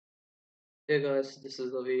Hey guys, this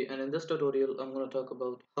is Avi, and in this tutorial, I'm going to talk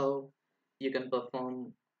about how you can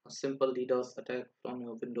perform a simple DDoS attack from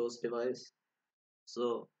your Windows device.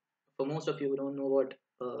 So, for most of you who don't know what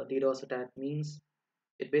DDoS attack means,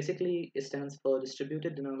 it basically stands for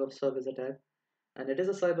Distributed Denial of Service Attack, and it is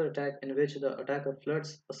a cyber attack in which the attacker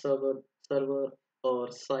floods a server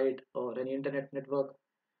or site or any internet network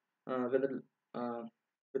uh, with a uh,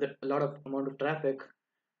 with a lot of amount of traffic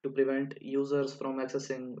to prevent users from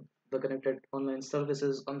accessing the connected online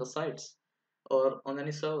services on the sites or on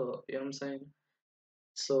any server. You know what I'm saying?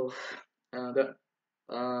 So the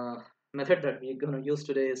method that we're gonna use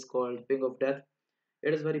today is called ping of death.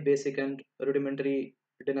 It is very basic and rudimentary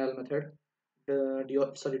denial method. The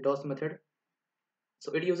DOS method.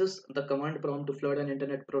 So it uses the command prompt to flood an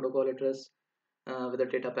internet protocol address with the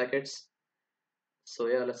data packets. So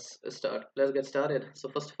yeah, let's get started. So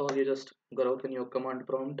first of all, you just go open your command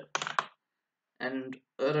prompt and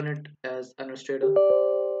run it as administrator.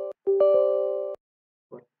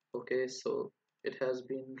 But okay, so it has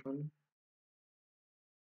been run,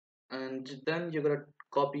 and then you're gonna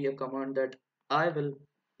copy a command that I will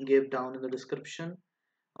give down in the description,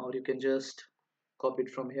 or you can just copy it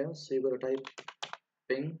from here. So you're gonna type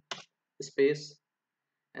ping space,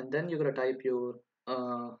 and then you're gonna type your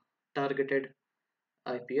targeted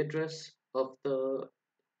IP address of the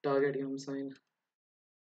target. You know what I'm saying?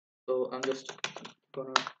 So I'm just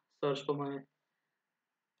gonna search for my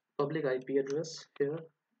public IP address here,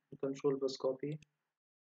 control plus copy,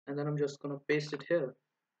 and then I'm just gonna paste it here,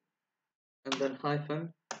 and then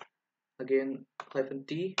hyphen again hyphen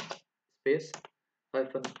T space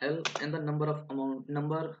hyphen L and the number of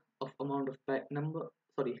pack number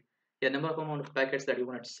sorry yeah number of amount of packets that you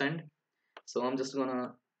want to send. So I'm just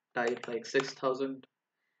gonna type like 6,000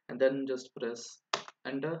 and then just press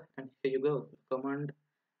enter, and here you go, the command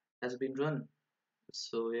has been run.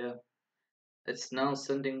 So yeah, it's now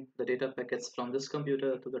sending the data packets from this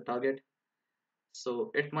computer to the target.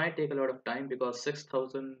 So it might take a lot of time because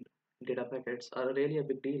 6,000 data packets are really a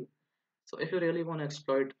big deal. So if you really want to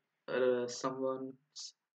exploit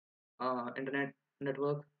someone's internet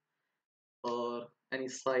network or any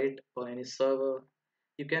site or any server,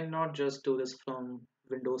 you cannot just do this from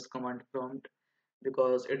Windows command prompt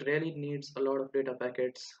because it really needs a lot of data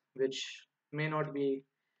packets which may not be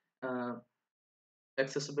uh,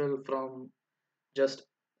 accessible from just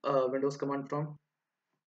Windows command prompt.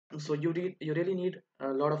 So you really need a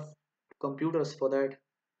lot of computers for that,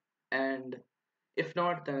 and if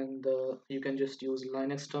not, then you can just use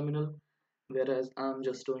Linux terminal, whereas I'm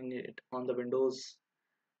just doing it on the Windows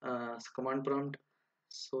command prompt.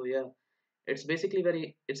 So yeah, it's basically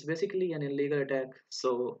an illegal attack.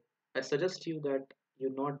 So I suggest you that you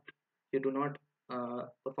do not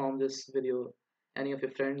perform this with your any of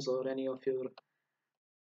your friends or any of your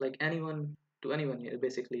like anyone to anyone, yeah,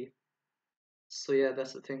 basically. So yeah,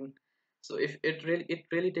 that's the thing. So if it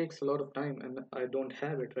really takes a lot of time and I don't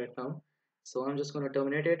have it right now, so I'm just gonna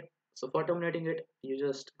terminate it. So for terminating it, you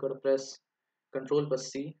just gotta press Control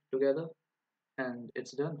plus C together, and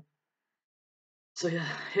it's done. So yeah,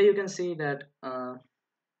 here you can see that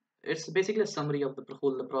it's basically a summary of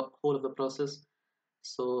whole of the process.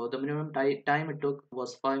 So the minimum time it took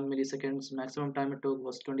was 5 milliseconds, maximum time it took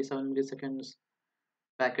was 27 milliseconds,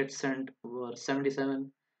 packets sent were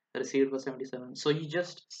 77, received was 77. So you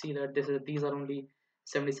just see that these are only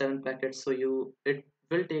 77 packets, so it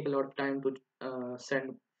will take a lot of time to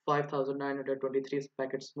send 5,923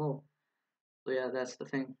 packets more. So yeah, that's the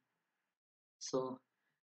thing. So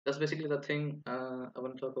that's basically the thing I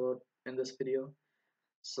want to talk about in this video.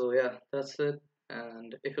 So yeah, that's it.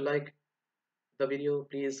 And if you like the video,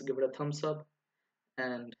 please give it a thumbs up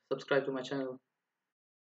and subscribe to my channel.